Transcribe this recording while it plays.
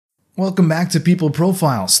Welcome back to People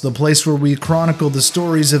Profiles, the place where we chronicle the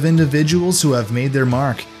stories of individuals who have made their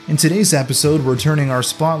mark. In today's episode, we're turning our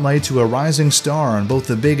spotlight to a rising star on both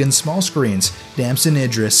the big and small screens, Damson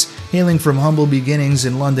Idris. Hailing from humble beginnings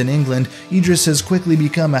in London, England, Idris has quickly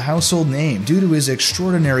become a household name due to his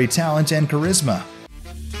extraordinary talent and charisma.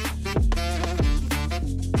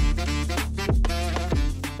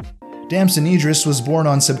 Damson Idris was born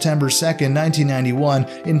on September 2, 1991,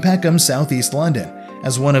 in Peckham, southeast London.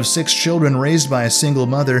 As one of 6 children raised by a single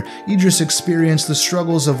mother, Idris experienced the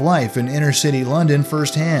struggles of life in inner-city London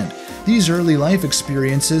firsthand. These early life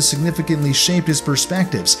experiences significantly shaped his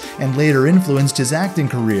perspectives and later influenced his acting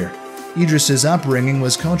career. Idris's upbringing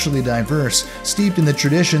was culturally diverse, steeped in the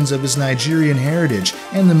traditions of his Nigerian heritage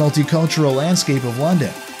and the multicultural landscape of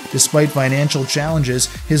London. Despite financial challenges,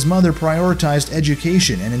 his mother prioritized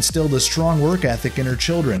education and instilled a strong work ethic in her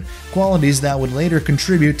children, qualities that would later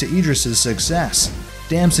contribute to Idris's success.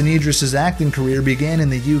 Damson Idris's acting career began in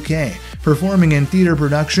the UK, performing in theater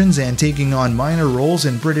productions and taking on minor roles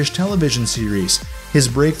in British television series. His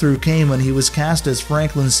breakthrough came when he was cast as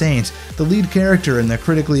Franklin Saint, the lead character in the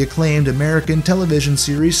critically acclaimed American television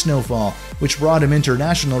series Snowfall, which brought him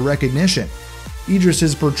international recognition.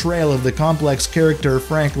 Idris's portrayal of the complex character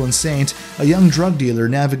Franklin Saint, a young drug dealer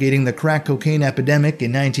navigating the crack cocaine epidemic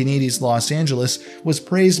in 1980s Los Angeles, was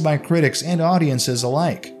praised by critics and audiences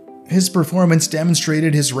alike. His performance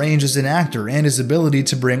demonstrated his range as an actor and his ability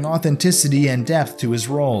to bring authenticity and depth to his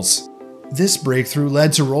roles. This breakthrough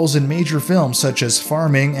led to roles in major films such as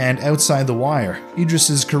Farming and Outside the Wire.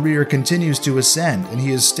 Idris's career continues to ascend, and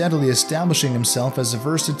he is steadily establishing himself as a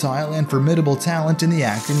versatile and formidable talent in the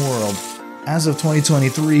acting world. As of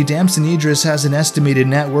 2023, Damson Idris has an estimated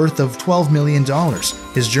net worth of $12 million.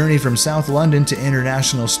 His journey from South London to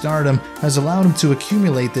international stardom has allowed him to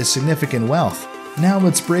accumulate this significant wealth. Now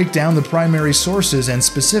let's break down the primary sources and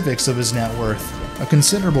specifics of his net worth. A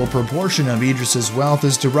considerable proportion of Idris's wealth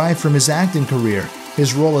is derived from his acting career.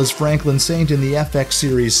 His role as Franklin Saint in the FX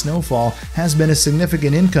series Snowfall has been a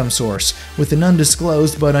significant income source, with an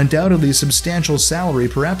undisclosed but undoubtedly substantial salary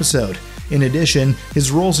per episode. In addition,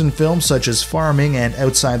 his roles in films such as Farming and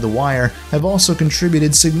Outside the Wire have also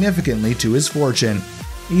contributed significantly to his fortune.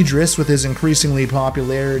 Idris, with his increasingly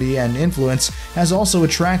popularity and influence, has also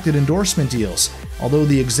attracted endorsement deals. Although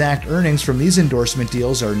the exact earnings from these endorsement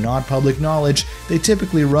deals are not public knowledge, they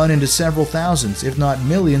typically run into several thousands, if not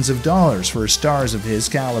millions of dollars for stars of his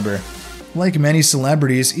caliber. Like many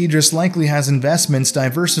celebrities, Idris likely has investments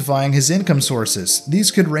diversifying his income sources. These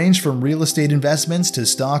could range from real estate investments to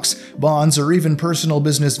stocks, bonds, or even personal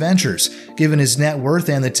business ventures. Given his net worth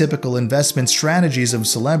and the typical investment strategies of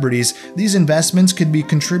celebrities, these investments could be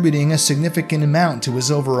contributing a significant amount to his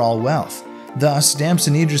overall wealth. Thus,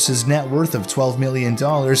 Damson Idris's net worth of $12 million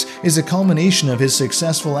is a culmination of his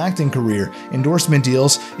successful acting career, endorsement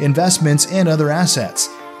deals, investments, and other assets.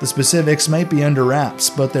 The specifics might be under wraps,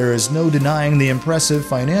 but there is no denying the impressive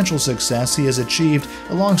financial success he has achieved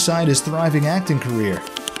alongside his thriving acting career.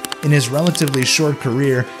 In his relatively short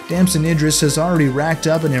career, Damson Idris has already racked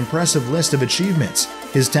up an impressive list of achievements.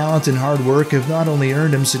 His talent and hard work have not only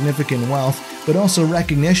earned him significant wealth, but also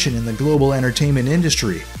recognition in the global entertainment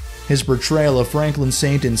industry. His portrayal of Franklin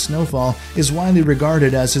Saint in Snowfall is widely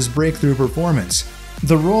regarded as his breakthrough performance.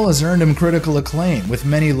 The role has earned him critical acclaim, with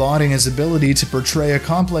many lauding his ability to portray a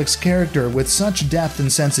complex character with such depth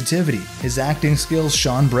and sensitivity. His acting skills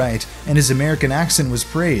shone bright, and his American accent was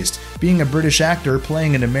praised, being a British actor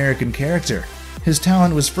playing an American character. His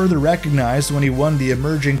talent was further recognized when he won the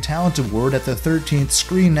Emerging Talent Award at the 13th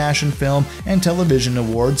Screen Nation Film and Television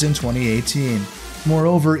Awards in 2018.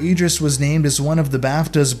 Moreover, Idris was named as one of the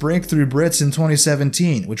BAFTA's Breakthrough Brits in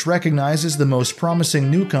 2017, which recognizes the most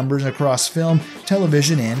promising newcomers across film,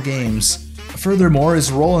 television, and games. Furthermore,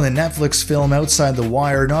 his role in the Netflix film Outside the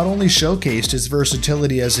Wire not only showcased his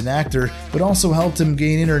versatility as an actor, but also helped him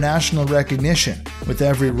gain international recognition. With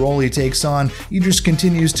every role he takes on, Idris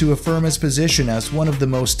continues to affirm his position as one of the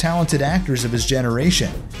most talented actors of his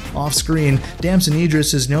generation. Off-screen, Damson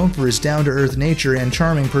Idris is known for his down-to-earth nature and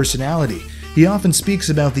charming personality. He often speaks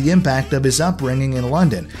about the impact of his upbringing in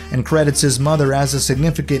London and credits his mother as a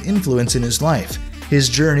significant influence in his life. His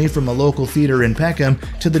journey from a local theater in Peckham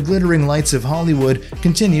to the glittering lights of Hollywood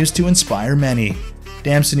continues to inspire many.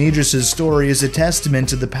 Damson Idris's story is a testament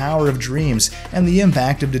to the power of dreams and the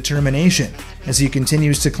impact of determination. As he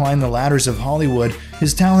continues to climb the ladders of Hollywood,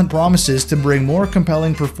 his talent promises to bring more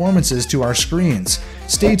compelling performances to our screens.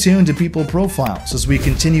 Stay tuned to People Profiles as we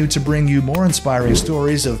continue to bring you more inspiring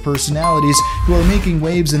stories of personalities who are making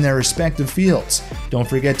waves in their respective fields. Don't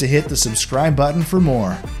forget to hit the subscribe button for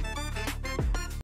more.